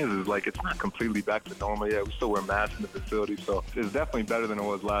 And the thing is like it's not completely back to normal yet. We still wear masks in the facility, so it's definitely better than it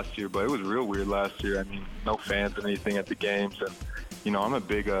was last year. But it was real weird last year. I mean, no fans and anything at the games, and I'm a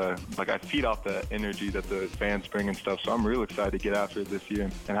big I feed off the energy that the fans bring and stuff, so I'm real excited to get after it this year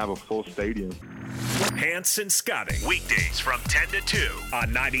and have a full stadium. Hans and Scotty, weekdays from 10 to 2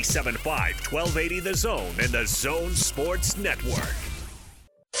 on 97.5, 1280 The Zone and the Zone Sports Network.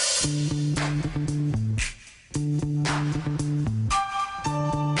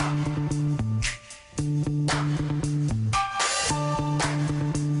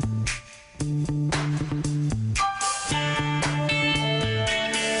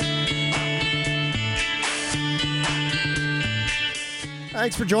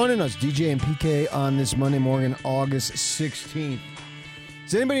 Thanks for joining us, DJ and PK, on this Monday morning, August 16th.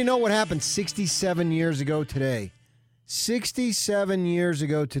 Does anybody know what happened 67 years ago today? 67 years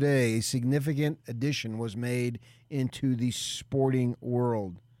ago today, a significant addition was made into the sporting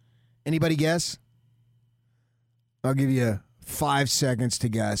world. Anybody guess? I'll give you 5 seconds to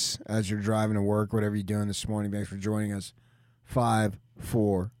guess as you're driving to work, whatever you're doing this morning. Thanks for joining us. 5,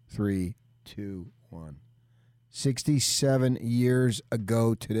 4, 3, 2, 1. 67 years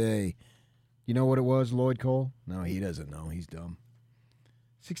ago today. You know what it was, Lloyd Cole? No, he doesn't know. He's dumb.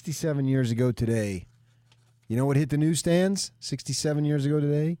 67 years ago today. You know what hit the newsstands 67 years ago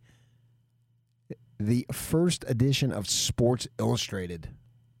today? The first edition of Sports Illustrated.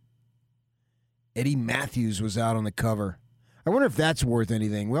 Eddie Matthews was out on the cover. I wonder if that's worth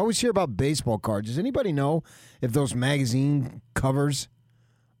anything. We always hear about baseball cards. Does anybody know if those magazine covers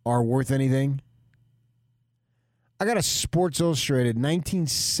are worth anything? I got a Sports Illustrated,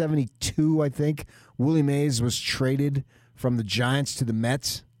 1972, I think. Willie Mays was traded from the Giants to the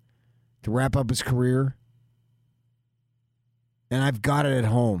Mets to wrap up his career. And I've got it at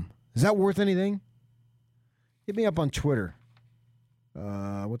home. Is that worth anything? Hit me up on Twitter.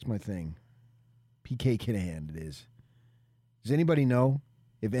 What's my thing? PK Kinahan, it is. Does anybody know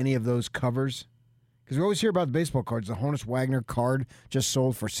if any of those covers? Because we always hear about the baseball cards. The Honus Wagner card just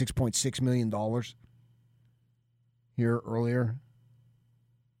sold for $6.6 million here earlier.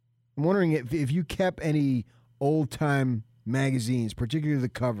 I'm wondering if you kept any old-time magazines, particularly the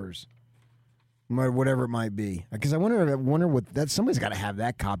covers, whatever it might be. Because I wonder what that somebody's got to have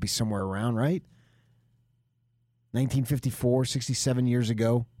that copy somewhere around, right? 1954, 67 years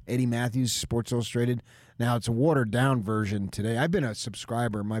ago. Eddie Matthews, Sports Illustrated. Now, it's a watered-down version today. I've been a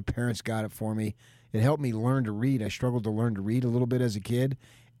subscriber. My parents got it for me. It helped me learn to read. I struggled to learn to read a little bit as a kid,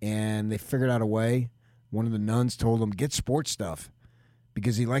 and they figured out a way. One of the nuns told him, get sports stuff,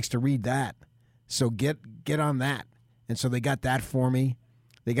 because he likes to read that. So get on that. And so they got that for me.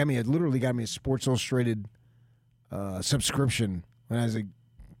 They literally got me a Sports Illustrated subscription when I was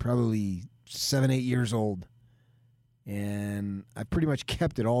probably 7, 8 years old. And I pretty much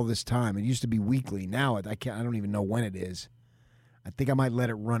kept it all this time. It used to be weekly. Now I don't even know when it is. I think I might let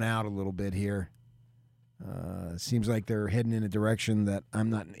it run out a little bit here. Seems like they're heading in a direction that I'm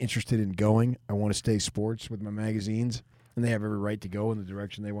not interested in going. I want to stay sports with my magazines, and they have every right to go in the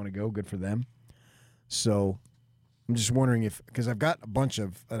direction they want to go. Good for them. So I'm just wondering because I've got a bunch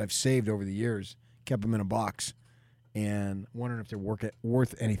of that I've saved over the years, kept them in a box, and wondering if they're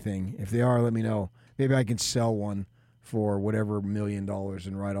worth anything. If they are, let me know. Maybe I can sell one for whatever $1 million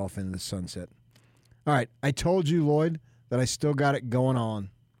and ride off into the sunset. All right, I told you, Lloyd, that I still got it going on,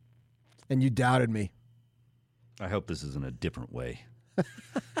 and you doubted me. I hope this isn't a different way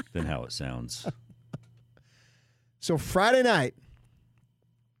than how it sounds. So Friday night,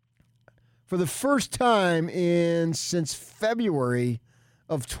 for the first time since February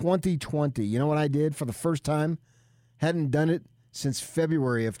of 2020, you know what I did for the first time? Hadn't done it since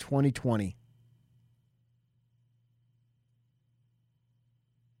February of 2020.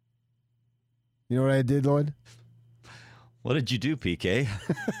 You know what I did, Lloyd? What did you do, PK?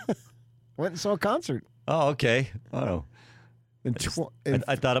 Went and saw a concert. Oh, okay. Oh, no.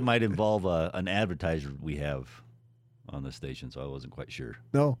 I thought it might involve an advertiser we have on the station, so I wasn't quite sure.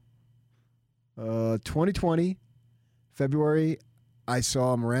 No. 2020, February, I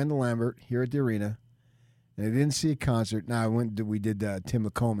saw Miranda Lambert here at the arena, and I didn't see a concert. Now, we did Tim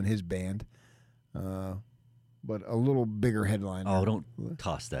Lacombe and his band, but a little bigger headliner. Oh, don't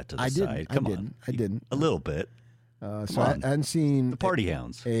toss that to the side. Come on. I didn't. A little bit. So I hadn't seen the Party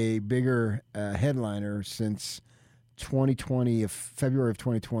Hounds, a bigger headliner since 2020, February of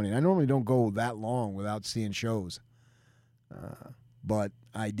 2020. And I normally don't go that long without seeing shows, but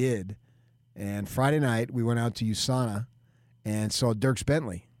I did. And Friday night we went out to USANA and saw Dierks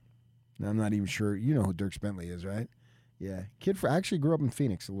Bentley. Now, I'm not even sure you know who Dierks Bentley is, right? Yeah, kid actually grew up in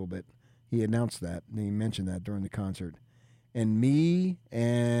Phoenix a little bit. He announced that and he mentioned that during the concert. And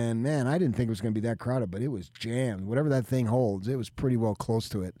man, I didn't think it was going to be that crowded, but it was jammed. Whatever that thing holds, it was pretty well close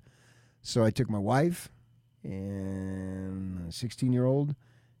to it. So I took my wife and a 16-year-old.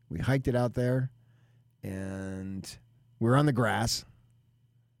 We hiked it out there, and we were on the grass.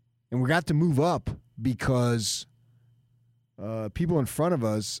 And we got to move up because people in front of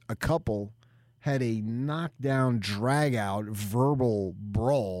us, a couple, had a knockdown, drag-out, verbal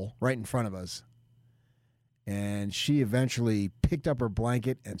brawl right in front of us. And she eventually picked up her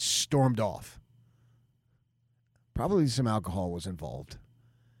blanket and stormed off. Probably some alcohol was involved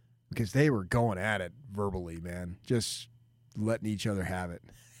because they were going at it verbally, man, just letting each other have it.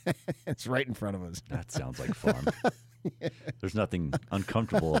 It's right in front of us. That sounds like fun. There's nothing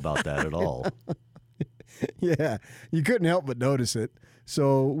uncomfortable about that at all. Yeah, you couldn't help but notice it.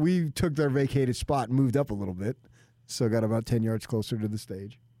 So we took their vacated spot and moved up a little bit. So got about 10 yards closer to the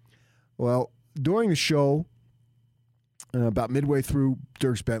stage. Well, during the show, about midway through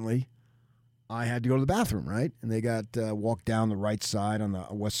Dierks Bentley, I had to go to the bathroom, right? And they got walked down the right side on the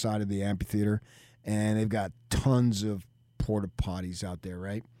west side of the amphitheater, and they've got tons of porta potties out there,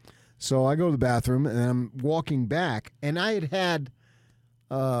 right? So I go to the bathroom, and I'm walking back, and I had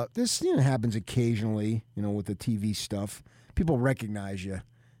this happens occasionally, with the TV stuff. People recognize you,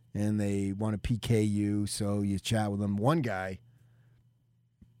 and they want to PK you, so you chat with them. One guy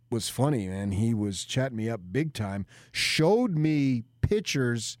was funny, man. He was chatting me up big time, showed me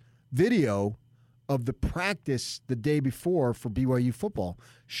pictures, video of the practice the day before for BYU football.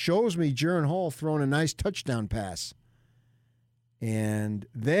 Shows me Jaron Hall throwing a nice touchdown pass. And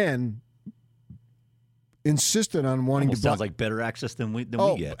then insisted on wanting Almost to sounds like better access than we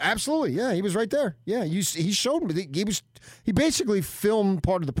get. Absolutely. Yeah, he was right there. Yeah, he showed me. He basically filmed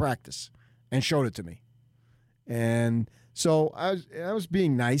part of the practice and showed it to me. And so I was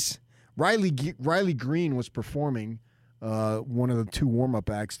being nice. Riley Green was performing one of the two warm-up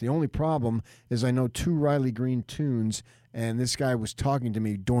acts. The only problem is I know two Riley Green tunes, and this guy was talking to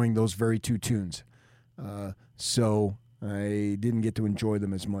me during those very two tunes. So I didn't get to enjoy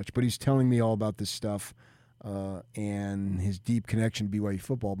them as much. But he's telling me all about this stuff and his deep connection to BYU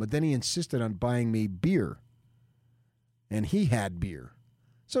football. But then he insisted on buying me beer, and he had beer.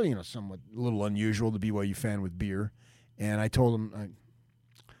 So, somewhat a little unusual, the BYU fan with beer. And I told him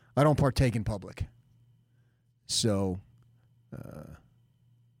I don't partake in public. So,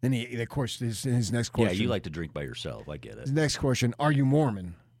 and he, of course, his next question. Yeah, you like to drink by yourself. I get it. His next question, are you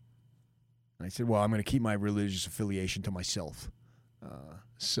Mormon? And I said, well, I'm going to keep my religious affiliation to myself.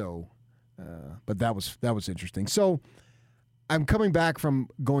 But that was interesting. So I'm coming back from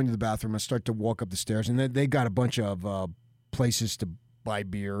going to the bathroom. I start to walk up the stairs, and they got a bunch of places to buy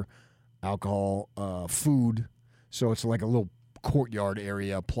beer, alcohol, food. So it's like a little courtyard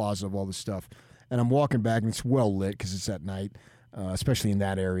area, plaza of all this stuff. And I'm walking back, and it's well lit because it's at night, especially in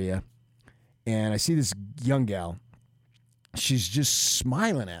that area. And I see this young gal. She's just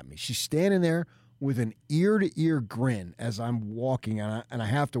smiling at me. She's standing there with an ear-to-ear grin as I'm walking, and I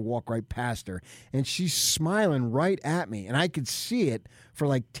have to walk right past her. And she's smiling right at me, and I could see it for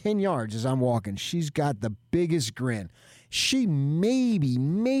like 10 yards as I'm walking. She's got the biggest grin. She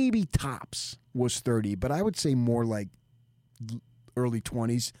maybe tops was 30, but I would say more like early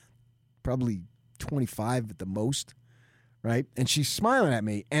 20s, probably 25 at the most, right? And she's smiling at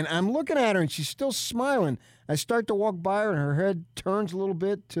me, and I'm looking at her, and she's still smiling. I start to walk by her, and her head turns a little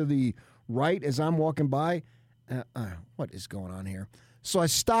bit to the right as I'm walking by. What is going on here? So I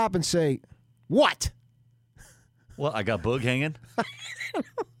stop and say, what? Well, I got Boog hanging.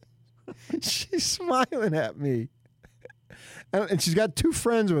 She's smiling at me. And she's got two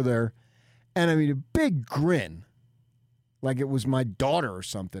friends with her, and I mean, a big grin, like it was my daughter or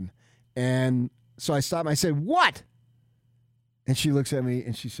something. And so I stopped and I said, what? And she looks at me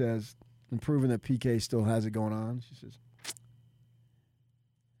and she says, and proving that PK still has it going on, she says,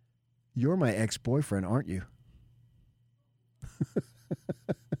 you're my ex-boyfriend, aren't you?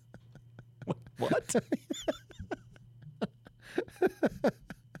 What?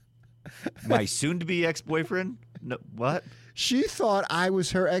 My soon-to-be ex-boyfriend? No, what? She thought I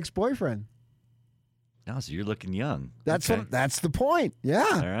was her ex-boyfriend. No, so you're looking young. That's okay. that's the point. Yeah.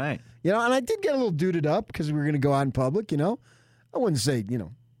 All right. And I did get a little duded up because we were going to go out in public, I wouldn't say,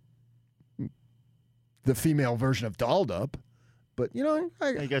 the female version of dolled up, but, You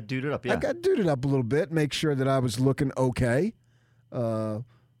got duded up, yeah. I got duded up a little bit, make sure that I was looking okay. And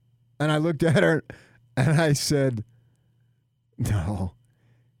I looked at her and I said, no.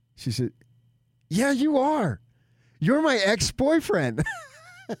 She said, yeah, you are. You're my ex-boyfriend.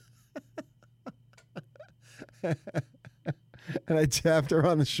 And I tapped her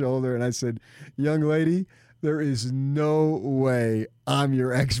on the shoulder and I said, young lady, there is no way I'm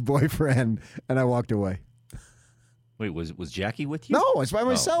your ex-boyfriend. And I walked away. Wait, was Jackie with you? No, I was by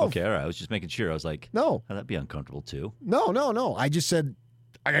myself. Oh, okay, all right. I was just making sure. I was like, no. That'd be uncomfortable too. No. I just said,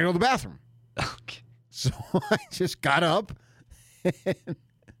 I got to go to the bathroom. Okay. So I just got up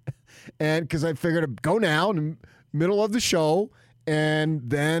and because I figured I'd go now in the middle of the show, and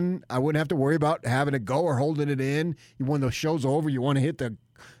then I wouldn't have to worry about having to go or holding it in. When the show's over, you want to hit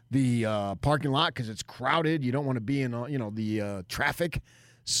the parking lot because it's crowded. You don't want to be in the traffic.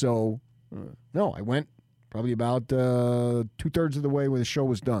 So no, I went probably about 2/3 of the way when the show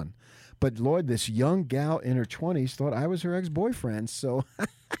was done. But, Lloyd, this young gal in her 20s thought I was her ex-boyfriend, so...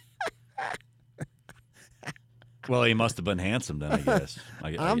 Well, he must have been handsome then, I guess.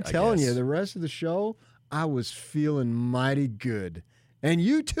 I'm telling you, the rest of the show, I was feeling mighty good. And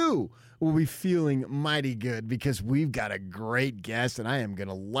you, too, will be feeling mighty good because we've got a great guest, and I am going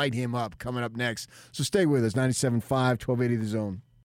to light him up coming up next. So stay with us, 97.5, 1280 The Zone.